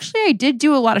 oh, actually I did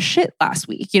do a lot of shit last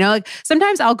week. Like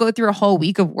sometimes I'll go through a whole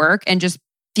week of work and just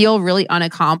feel really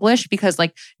unaccomplished because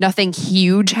like nothing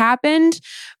huge happened.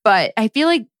 But I feel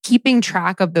like keeping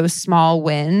track of those small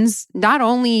wins not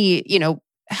only,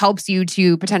 helps you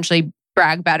to potentially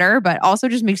brag better, but also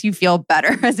just makes you feel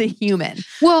better as a human.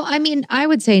 Well, I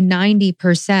would say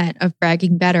 90% of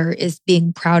bragging better is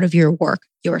being proud of your work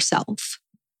yourself,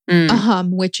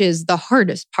 which is the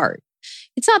hardest part.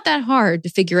 It's not that hard to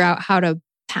figure out how to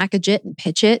package it and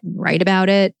pitch it and write about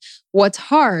it. What's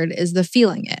hard is the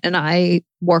feeling it. And I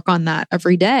work on that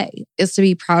every day, is to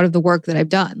be proud of the work that I've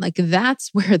done. Like that's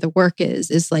where the work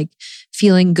is like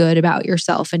feeling good about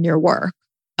yourself and your work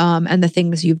and the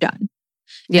things you've done.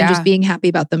 Yeah. And just being happy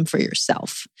about them for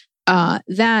yourself.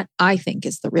 That I think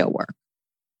is the real work.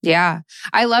 Yeah.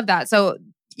 I love that. So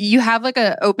you have like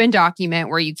an open document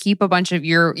where you keep a bunch of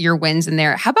your wins in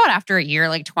there. How about after a year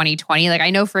like 2020? Like I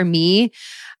know for me,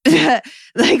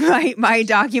 like my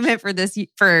document for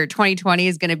 2020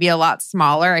 is going to be a lot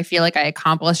smaller. I feel like I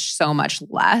accomplished so much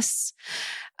less.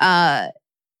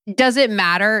 Does it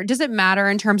matter? Does it matter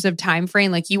in terms of time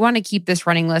frame? Like you want to keep this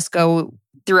running list go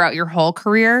throughout your whole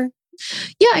career?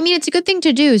 Yeah, I mean, it's a good thing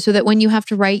to do so that when you have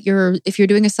to write if you're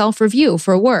doing a self-review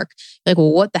for work, like,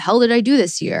 well, what the hell did I do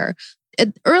this year?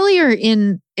 Earlier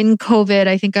in COVID,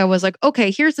 I think I was like,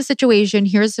 okay, here's the situation.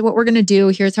 Here's what we're going to do.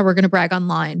 Here's how we're going to brag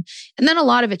online. And then a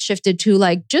lot of it shifted to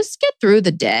like, just get through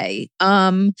the day.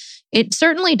 It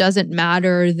certainly doesn't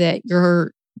matter that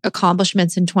your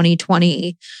accomplishments in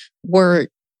 2020 were,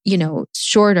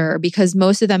 shorter, because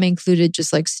most of them included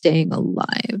just like staying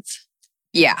alive.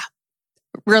 Yeah.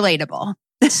 Relatable.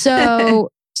 So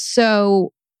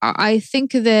I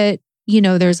think that,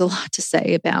 there's a lot to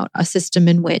say about a system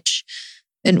in which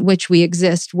we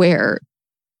exist, where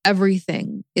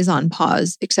everything is on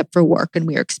pause except for work, and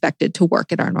we are expected to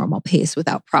work at our normal pace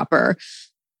without proper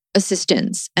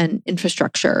assistance and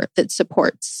infrastructure that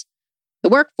supports the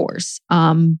workforce.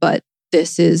 But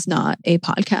this is not a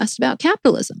podcast about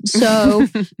capitalism. So,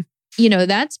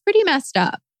 that's pretty messed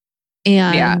up.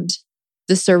 And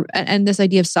this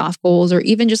idea of soft goals, or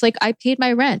even just like I paid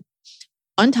my rent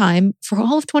on time for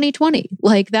all of 2020.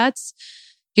 Like that's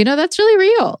really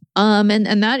real.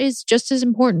 And that is just as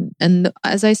important. And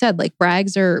as I said, like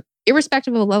brags are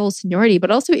irrespective of level of seniority,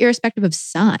 but also irrespective of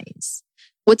size.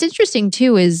 What's interesting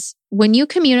too is when you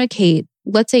communicate,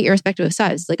 let's say irrespective of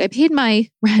size, like I paid my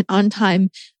rent on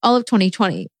time all of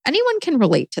 2020. Anyone can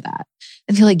relate to that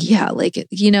and feel like, yeah, like,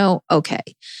 okay.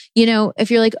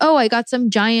 If you're like, oh, I got some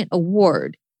giant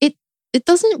award, it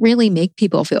doesn't really make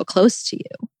people feel close to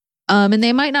you. And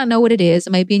they might not know what it is.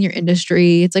 It might be in your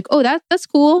industry. It's like, oh, that's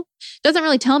cool. Doesn't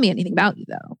really tell me anything about you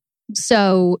though.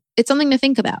 So it's something to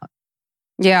think about.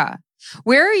 Yeah.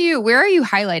 Where are you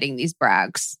highlighting these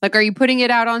brags? Like, are you putting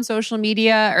it out on social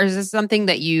media, or is this something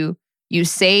that you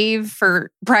save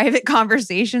for private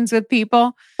conversations with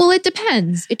people? Well, it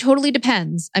depends. It totally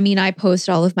depends. I mean, I post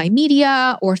all of my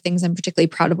media or things I'm particularly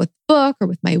proud of with the book or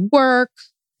with my work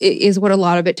is what a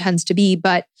lot of it tends to be.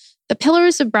 But the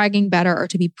pillars of bragging better are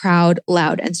to be proud,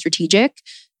 loud, and strategic.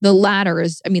 The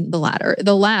last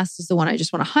is the one I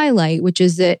just want to highlight, which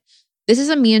is that this is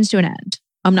a means to an end.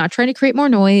 I'm not trying to create more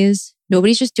noise.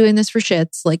 Nobody's just doing this for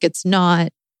shits. Like that's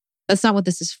not what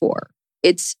this is for.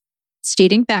 It's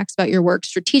stating facts about your work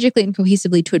strategically and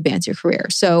cohesively to advance your career.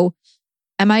 So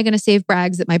am I going to save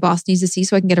brags that my boss needs to see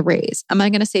so I can get a raise? Am I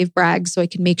going to save brags so I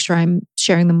can make sure I'm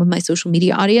sharing them with my social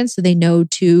media audience so they know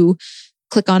to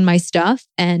click on my stuff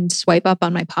and swipe up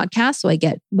on my podcast so I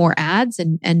get more ads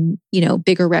and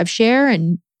bigger rev share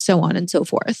and so on and so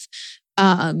forth?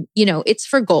 It's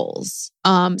for goals.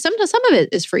 Some of it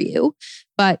is for you,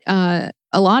 but a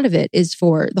lot of it is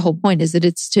for, the whole point is that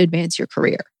it's to advance your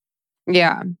career.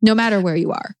 Yeah. No matter where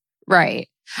you are. Right.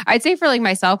 I'd say for like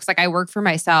myself, because like I work for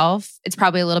myself, it's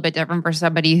probably a little bit different for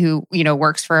somebody who,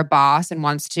 works for a boss and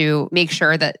wants to make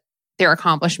sure that their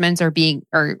accomplishments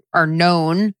are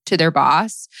known to their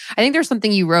boss. I think there's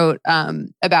something you wrote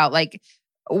about like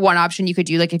one option you could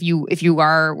do, like if you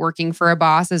are working for a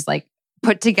boss, is like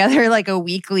put together like a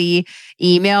weekly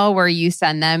email where you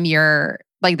send them your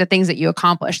like the things that you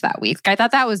accomplished that week. I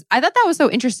thought that was so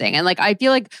interesting. And like I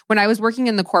feel like when I was working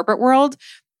in the corporate world,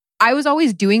 I was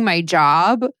always doing my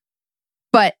job,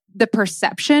 but the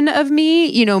perception of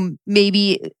me,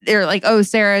 maybe they're like, oh,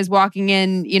 Sarah is walking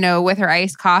in, with her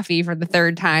iced coffee for the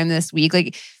third time this week.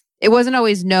 Like it wasn't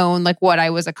always known like what I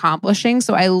was accomplishing.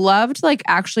 So I loved like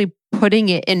actually putting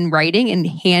it in writing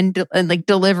and like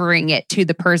delivering it to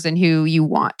the person who you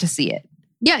want to see it.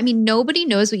 Yeah. I mean, nobody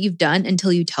knows what you've done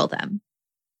until you tell them.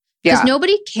 Because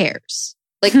nobody cares.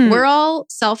 Like we're all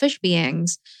selfish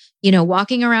beings,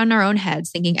 walking around our own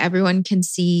heads thinking everyone can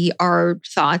see our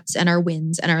thoughts and our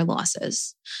wins and our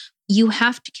losses. You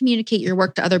have to communicate your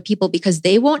work to other people because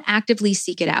they won't actively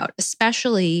seek it out,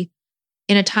 especially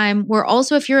in a time where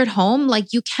also if you're at home,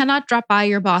 like you cannot drop by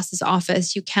your boss's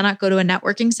office. You cannot go to a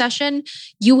networking session.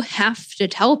 You have to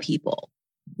tell people.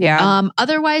 Yeah.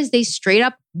 Otherwise, they straight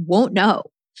up won't know.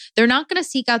 They're not going to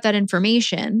seek out that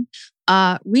information,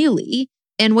 really,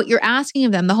 And what you're asking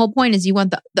of them, the whole point is you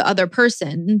want the other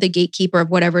person, the gatekeeper of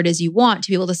whatever it is you want,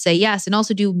 to be able to say yes and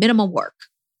also do minimal work.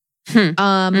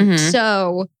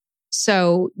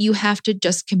 So you have to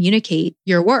just communicate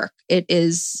your work. It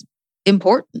is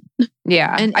important.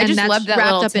 Yeah. And I just that's love that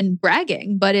wrapped up in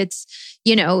bragging, but it's,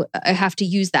 I have to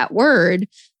use that word,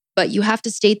 but you have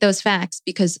to state those facts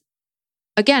because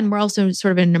again, we're also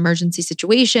sort of in an emergency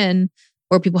situation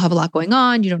where people have a lot going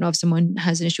on. You don't know if someone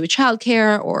has an issue with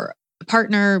childcare or a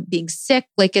partner being sick.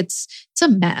 Like it's a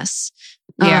mess.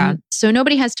 Yeah. So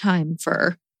nobody has time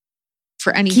for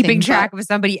anything. Keeping track of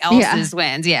somebody else's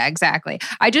wins. Yeah, exactly.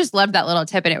 I just loved that little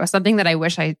tip. And it was something that I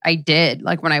wish I did,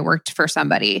 like when I worked for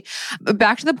somebody. But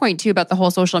back to the point too about the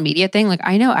whole social media thing. Like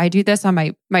I know I do this on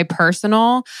my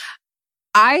personal.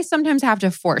 I sometimes have to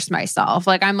force myself.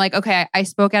 Like I'm like, okay, I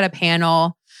spoke at a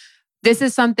panel. This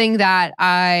is something that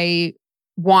I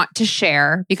want to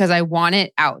share because I want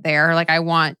it out there. Like I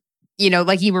want,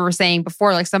 like you were saying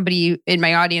before, like somebody in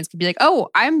my audience could be like, oh,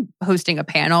 I'm hosting a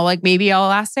panel. Like maybe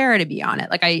I'll ask Sarah to be on it.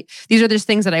 Like these are just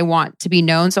things that I want to be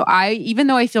known. So even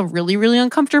though I feel really, really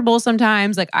uncomfortable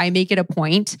sometimes, like I make it a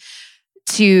point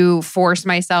to force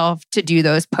myself to do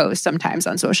those posts sometimes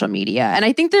on social media. And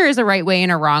I think there is a right way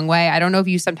and a wrong way. I don't know if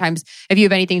you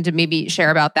have anything to maybe share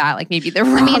about that, like maybe the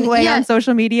wrong way on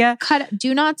social media.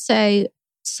 Do not say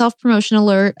self-promotion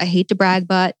alert. I hate to brag,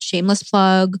 but shameless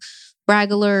plug,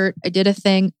 brag alert. I did a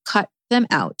thing. Cut them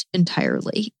out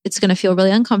entirely. It's going to feel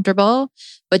really uncomfortable,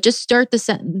 but just start the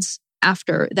sentence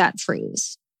after that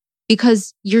phrase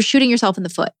because you're shooting yourself in the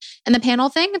foot. And the panel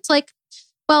thing, it's like,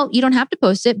 well, you don't have to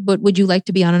post it, but would you like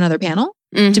to be on another panel?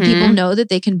 Mm-hmm. Do people know that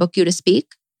they can book you to speak?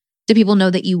 Do people know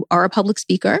that you are a public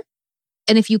speaker?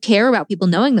 And if you care about people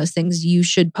knowing those things, you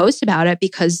should post about it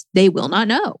because they will not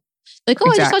know. Like, oh,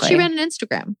 exactly. I just thought she ran an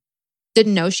Instagram.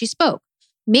 Didn't know she spoke.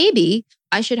 Maybe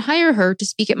I should hire her to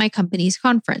speak at my company's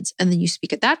conference. And then you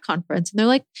speak at that conference and they're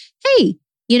like, hey,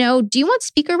 do you want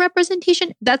speaker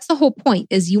representation? That's the whole point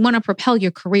is you want to propel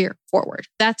your career forward.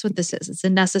 That's what this is. It's a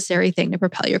necessary thing to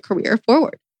propel your career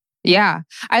forward. Yeah.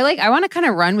 I want to kind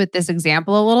of run with this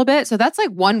example a little bit. So that's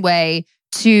like one way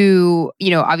to,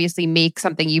 obviously make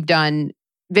something you've done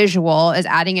visual is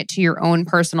adding it to your own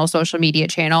personal social media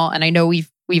channel. And I know we've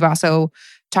also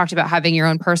talked about having your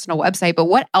own personal website, but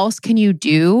what else can you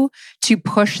do to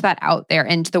push that out there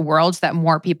into the world so that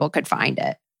more people could find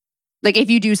it? Like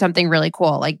if you do something really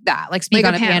cool like that, like speak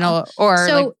on a panel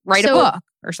or write a book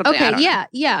or something. Okay,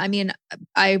 yeah. I mean,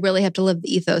 I really have to live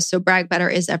the ethos. So brag better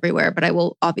is everywhere, but I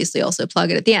will obviously also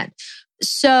plug it at the end.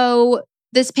 So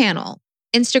this panel,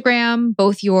 Instagram,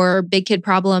 both your big kid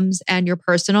problems and your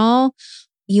personal,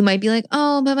 you might be like,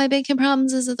 oh, but my big kid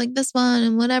problems is like this one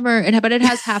and whatever. But it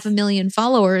has 500,000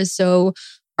 followers. So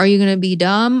are you going to be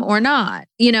dumb or not?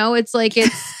 It's like,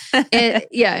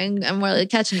 and I'm really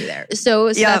catching you there. So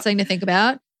that's something to think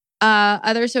about.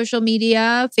 Other social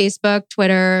media, Facebook,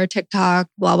 Twitter, TikTok,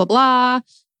 blah, blah, blah.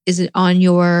 Is it on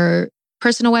your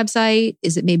personal website?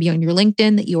 Is it maybe on your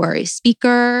LinkedIn that you are a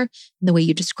speaker and the way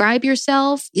you describe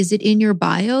yourself? Is it in your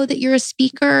bio that you're a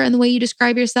speaker and the way you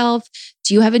describe yourself?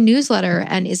 Do you have a newsletter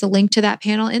and is a link to that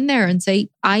panel in there and say,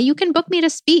 you can book me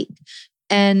to speak?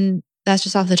 And that's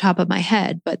just off the top of my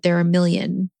head, but there are a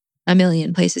million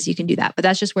places you can do that. But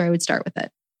that's just where I would start with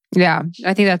it. Yeah,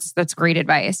 I think that's great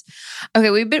advice.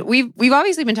 Okay, we've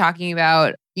obviously been talking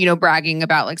about, bragging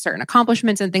about like certain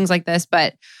accomplishments and things like this,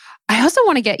 but I also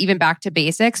want to get even back to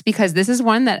basics because this is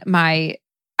one that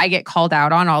I get called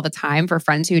out on all the time for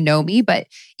friends who know me, but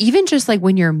even just like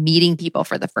when you're meeting people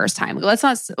for the first time, let's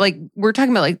not like, we're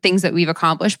talking about like things that we've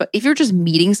accomplished, but if you're just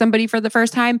meeting somebody for the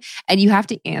first time and you have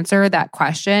to answer that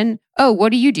question, oh,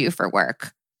 what do you do for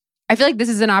work? I feel like this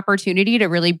is an opportunity to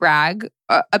really brag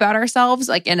about ourselves,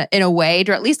 like in a way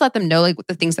to at least let them know like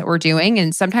the things that we're doing.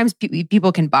 And sometimes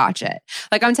people can botch it.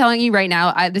 Like I'm telling you right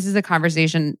now, this is a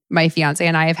conversation my fiance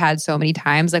and I have had so many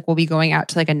times. Like we'll be going out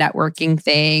to like a networking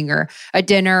thing or a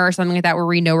dinner or something like that where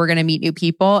we know we're going to meet new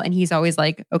people. And he's always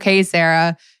like, okay,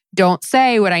 Sarah, don't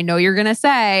say what I know you're going to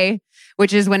say,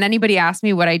 which is when anybody asks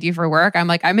me what I do for work, I'm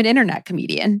like, I'm an internet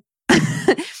comedian.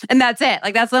 And that's it.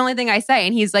 Like, that's the only thing I say.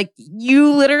 And he's like,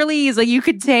 he's like, you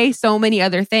could say so many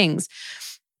other things.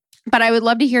 But I would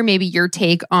love to hear maybe your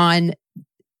take on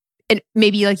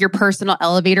maybe like your personal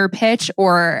elevator pitch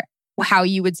or how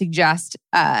you would suggest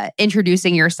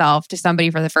introducing yourself to somebody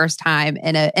for the first time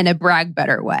in a brag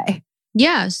better way.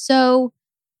 Yeah. So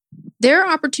there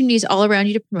are opportunities all around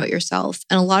you to promote yourself.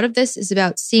 And a lot of this is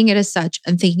about seeing it as such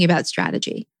and thinking about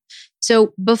strategy.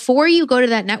 So before you go to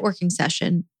that networking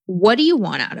session, what do you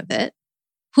want out of it?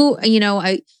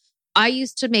 I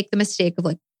used to make the mistake of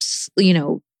like,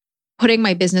 putting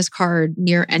my business card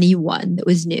near anyone that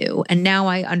was new. And now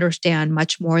I understand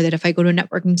much more that if I go to a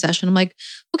networking session, I'm like,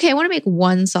 okay, I want to make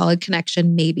one solid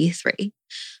connection, maybe 3.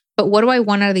 But what do I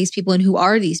want out of these people and who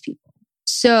are these people?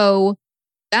 So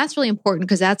that's really important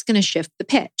because that's going to shift the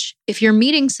pitch. If you're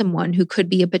meeting someone who could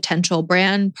be a potential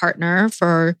brand partner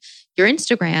for your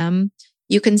Instagram,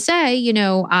 you can say,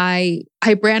 I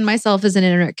brand myself as an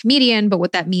internet comedian, but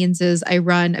what that means is I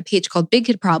run a page called Big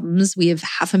Kid Problems. We have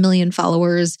 500,000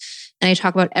 followers and I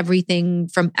talk about everything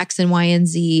from X and Y and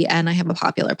Z, and I have a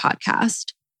popular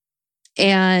podcast.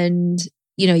 And,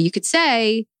 you could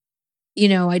say,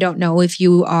 I don't know if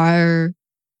you are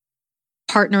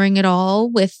partnering at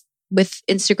all with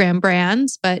Instagram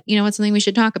brands, but it's something we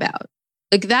should talk about.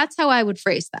 Like that's how I would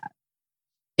phrase that.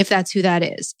 If that's who that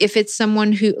is. If it's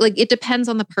someone who, it depends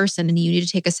on the person and you need to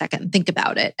take a second and think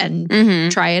about it and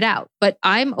try it out. But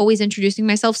I'm always introducing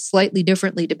myself slightly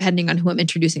differently depending on who I'm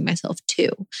introducing myself to.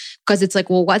 Because it's like,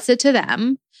 well, what's it to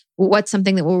them? What's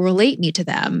something that will relate me to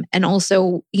them? And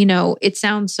also, it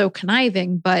sounds so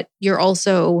conniving, but you're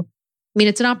also,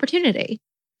 it's an opportunity.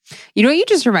 You know what you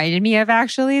just reminded me of,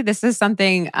 actually? This is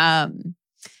something, because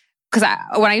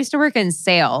when I used to work in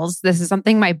sales, this is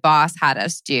something my boss had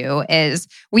us do, is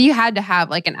we had to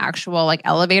have an actual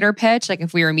elevator pitch.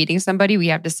 If we were meeting somebody, we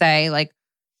have to say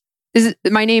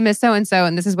my name is so-and-so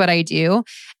and this is what I do.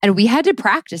 And we had to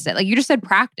practice it. You just said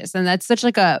practice. And that's such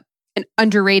an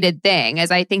underrated thing,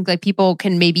 as I think people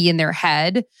can maybe in their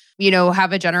head,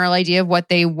 have a general idea of what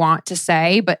they want to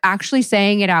say, but actually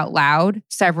saying it out loud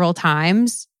several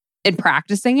times and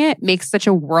practicing it makes such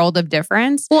a world of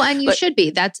difference. Well, and you should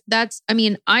be.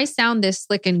 I sound this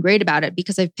slick and great about it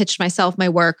because I've pitched myself, my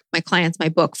work, my clients, my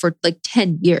book for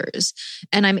 10 years.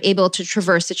 And I'm able to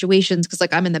traverse situations because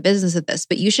I'm in the business of this,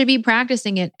 but you should be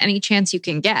practicing it any chance you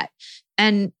can get.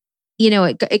 And,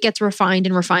 it gets refined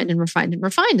and refined and refined and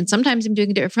refined. And sometimes I'm doing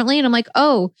it differently. And I'm like,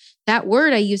 oh, that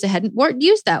word I hadn't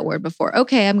used that word before.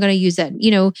 Okay, I'm going to use it.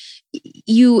 You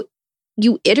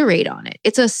iterate on it.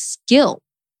 It's a skill.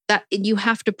 That you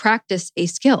have to practice a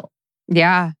skill.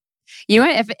 Yeah. You know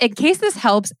what? If in case this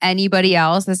helps anybody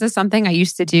else, this is something I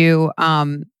used to do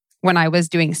when I was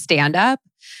doing stand-up.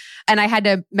 And I had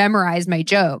to memorize my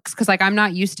jokes because I'm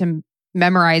not used to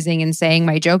memorizing and saying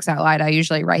my jokes out loud. I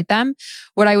usually write them.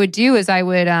 What I would do is I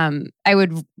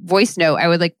would voice note, I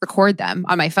would record them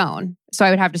on my phone. So I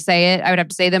would have to say it. I would have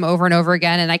to say them over and over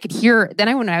again. And I could hear,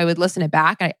 when I would listen it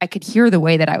back, I could hear the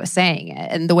way that I was saying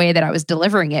it and the way that I was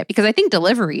delivering it. Because I think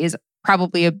delivery is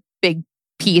probably a big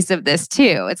piece of this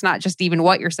too. It's not just even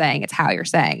what you're saying, it's how you're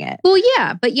saying it. Well,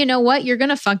 yeah. But you know what? You're going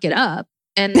to fuck it up.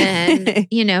 And then,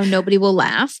 nobody will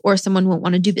laugh or someone won't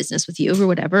want to do business with you or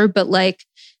whatever. But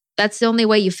that's the only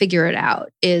way you figure it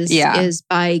out is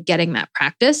by getting that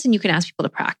practice. And you can ask people to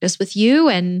practice with you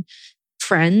and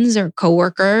friends or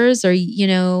coworkers or,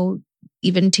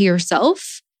 even to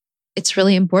yourself. It's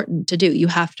really important to do. You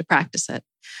have to practice it.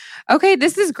 Okay,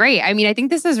 this is great. I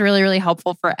think this is really, really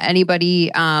helpful for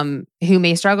anybody who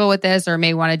may struggle with this or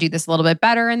may want to do this a little bit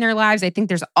better in their lives. I think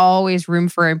there's always room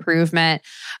for improvement.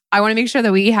 I want to make sure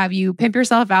that we have you pimp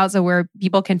yourself out so where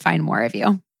people can find more of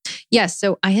you. Yes.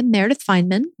 So I am Meredith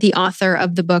Fineman, the author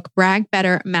of the book, Brag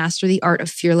Better, Master the Art of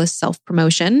Fearless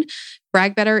Self-Promotion.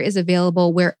 Brag Better is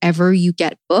available wherever you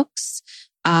get books.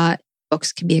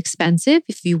 Books can be expensive.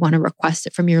 If you want to request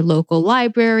it from your local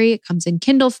library, it comes in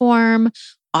Kindle form.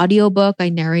 Audiobook, I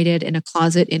narrated in a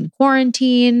closet in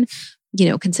quarantine.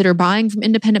 Consider buying from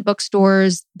independent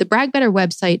bookstores. The Brag Better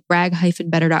website,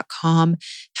 brag-better.com,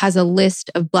 has a list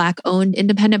of Black-owned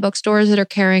independent bookstores that are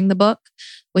carrying the book,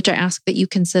 which I ask that you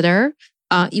consider.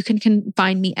 You can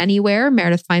find me anywhere,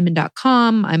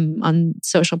 meredithfineman.com. I'm on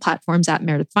social platforms at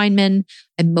Meredith Fineman.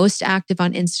 I'm most active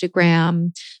on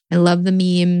Instagram. I love the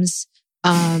memes.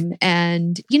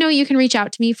 And you can reach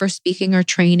out to me for speaking or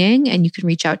training, and you can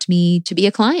reach out to me to be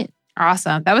a client.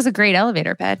 Awesome. That was a great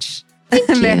elevator pitch. Thank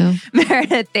you.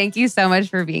 Meredith, thank you so much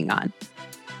for being on.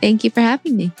 Thank you for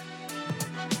having me.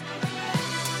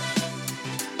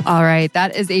 All right,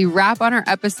 that is a wrap on our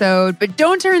episode, but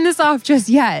don't turn this off just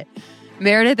yet.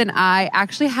 Meredith and I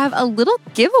actually have a little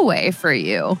giveaway for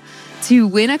you. To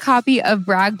win a copy of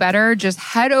Brag Better, just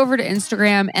head over to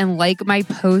Instagram and like my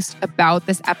post about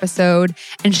this episode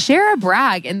and share a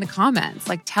brag in the comments.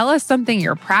 Tell us something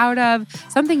you're proud of,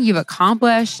 something you've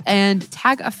accomplished, and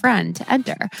tag a friend to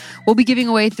enter. We'll be giving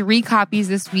away 3 copies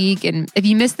this week. And if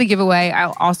you missed the giveaway,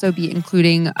 I'll also be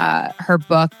including her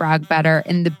book, Brag Better,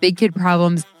 in the Big Kid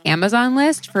Problems Amazon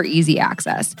list for easy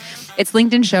access. It's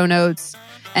linked in show notes.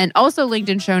 And also linked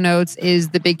in show notes is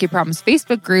the Big Kid Problems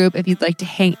Facebook group if you'd like to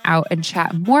hang out and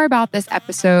chat more about this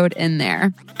episode in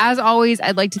there. As always,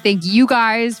 I'd like to thank you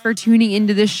guys for tuning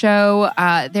into this show.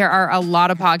 There are a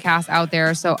lot of podcasts out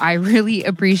there, so I really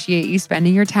appreciate you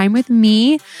spending your time with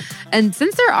me. And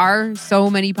since there are so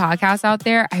many podcasts out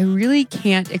there, I really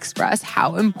can't express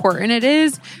how important it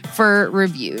is for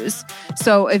reviews.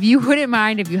 So if you wouldn't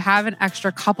mind, if you have an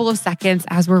extra couple of seconds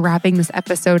as we're wrapping this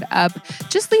episode up,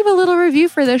 just leave a little review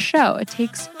for this show. It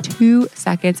takes 2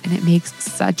 seconds and it makes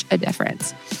such a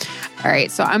difference. All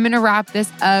right, so I'm going to wrap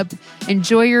this up.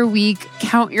 Enjoy your week,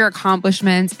 count your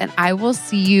accomplishments, and I will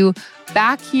see you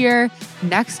back here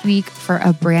next week for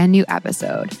a brand new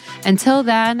episode. Until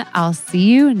then, I'll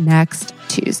see you next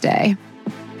Tuesday.